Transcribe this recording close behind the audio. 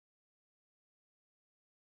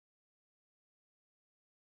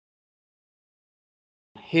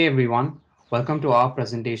Hey everyone, welcome to our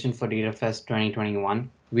presentation for DataFest 2021.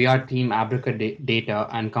 We are team Abraca-data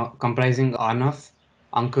and comprising Ahnaf,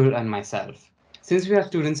 Ankur and myself. Since we are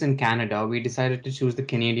students in Canada, we decided to choose the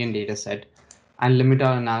Canadian dataset and limit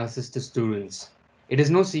our analysis to students. It is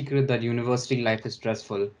no secret that university life is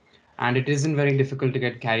stressful and it isn't very difficult to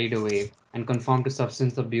get carried away and conform to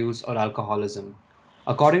substance abuse or alcoholism.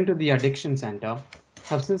 According to the Addiction Center,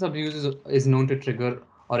 substance abuse is known to trigger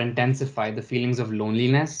or intensify the feelings of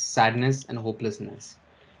loneliness, sadness, and hopelessness.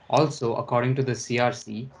 Also, according to the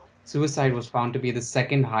CRC, suicide was found to be the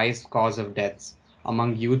second highest cause of deaths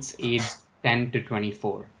among youths aged 10 to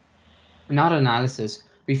 24. In our analysis,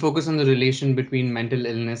 we focus on the relation between mental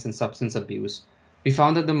illness and substance abuse. We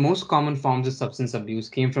found that the most common forms of substance abuse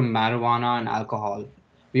came from marijuana and alcohol.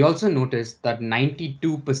 We also noticed that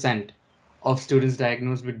 92% of students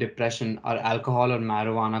diagnosed with depression are alcohol or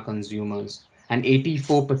marijuana consumers, and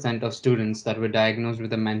 84% of students that were diagnosed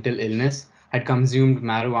with a mental illness had consumed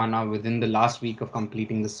marijuana within the last week of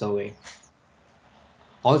completing the survey.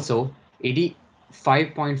 Also,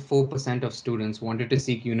 85.4% of students wanted to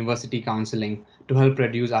seek university counseling to help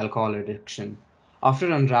reduce alcohol addiction. After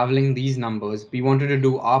unraveling these numbers, we wanted to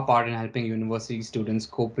do our part in helping university students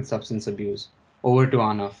cope with substance abuse. Over to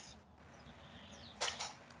Anaf.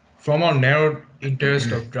 From our narrowed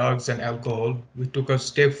interest of drugs and alcohol, we took a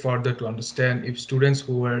step further to understand if students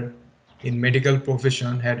who were in medical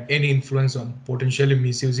profession had any influence on potentially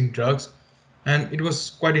misusing drugs. And it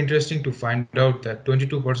was quite interesting to find out that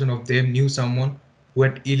 22% of them knew someone who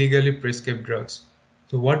had illegally prescribed drugs.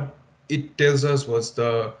 So what it tells us was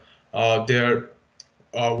their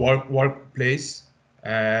workplace,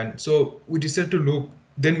 and so we decided to look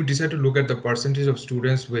at the percentage of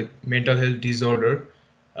students with mental health disorder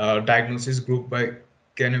diagnosis group by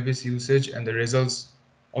cannabis usage, and the results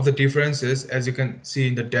of the differences, as you can see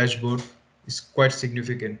in the dashboard, is quite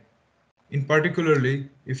significant. In particularly,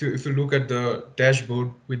 if you look at the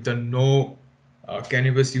dashboard with the no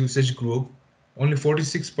cannabis usage group, only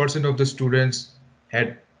 46% of the students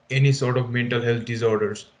had any sort of mental health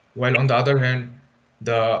disorders, while on the other hand,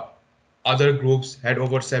 the other groups had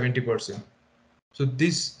over 70%. So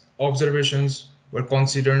these observations were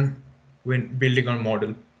considered when building our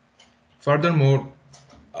model. Furthermore,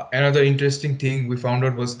 another interesting thing we found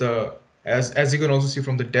out was as you can also see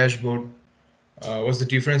from the dashboard, was the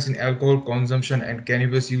difference in alcohol consumption and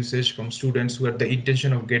cannabis usage from students who had the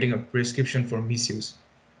intention of getting a prescription for misuse.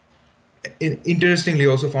 Interestingly,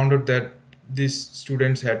 also found out that these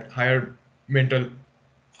students had higher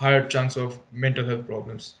chance of mental health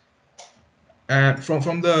problems. And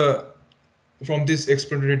from this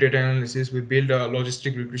exploratory data analysis, we built a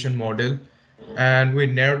logistic regression model, and we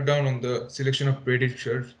narrowed down on the selection of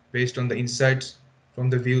predictors based on the insights from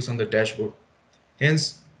the views on the dashboard.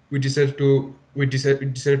 Hence, we decided to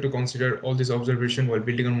consider all this observation while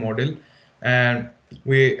building a model, and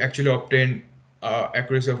we actually obtained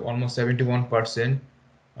accuracy of almost 71%,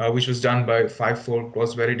 which was done by 5-fold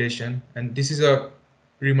cross validation, and this is a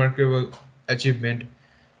remarkable achievement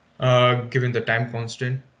given the time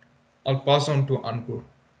constraint. I'll pass on to Ankur.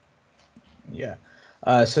 Yeah.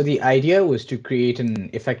 So the idea was to create an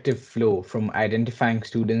effective flow from identifying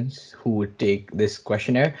students who would take this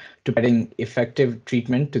questionnaire to providing effective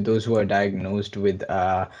treatment to those who are diagnosed with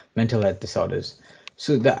mental health disorders.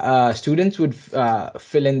 So the students would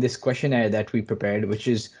fill in this questionnaire that we prepared, which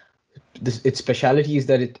is its speciality is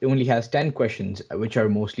that it only has 10 questions, which are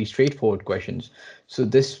mostly straightforward questions. So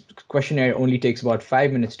this questionnaire only takes about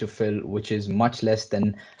 5 minutes to fill, which is much less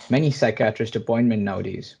than many psychiatrist appointment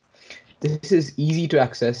nowadays. This is easy to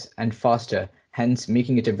access and faster, hence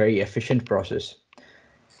making it a very efficient process.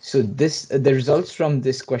 So the results from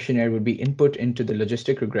this questionnaire would be input into the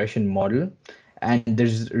logistic regression model, and the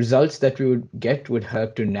results that we would get would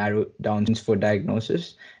help to narrow down for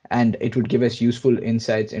diagnosis, and it would give us useful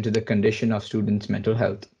insights into the condition of students' mental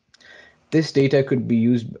health. This data can be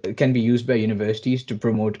used by universities to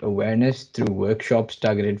promote awareness through workshops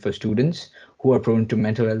targeted for students who are prone to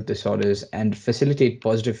mental health disorders and facilitate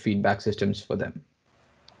positive feedback systems for them.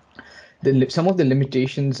 Some of the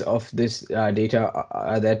limitations of this data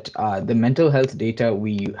are that the mental health data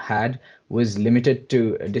we had was limited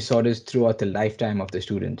to disorders throughout the lifetime of the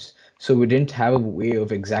students. So we didn't have a way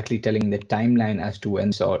of exactly telling the timeline as to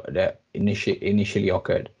when disorder initially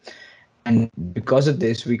occurred. And because of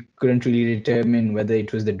this, we couldn't really determine whether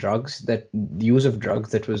it was the use of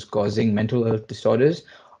drugs that was causing mental health disorders,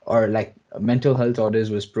 or like mental health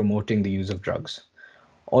disorders was promoting the use of drugs.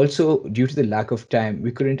 Also, due to the lack of time,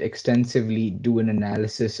 we couldn't extensively do an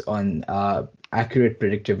analysis on accurate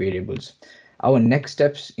predictive variables. Our next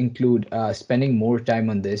steps include spending more time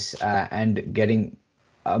on this and getting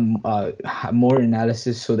more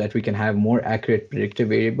analysis so that we can have more accurate predictive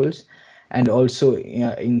variables, and also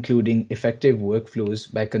including effective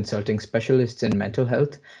workflows by consulting specialists in mental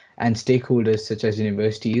health and stakeholders such as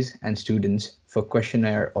universities and students for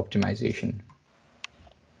questionnaire optimization.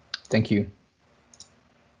 Thank you.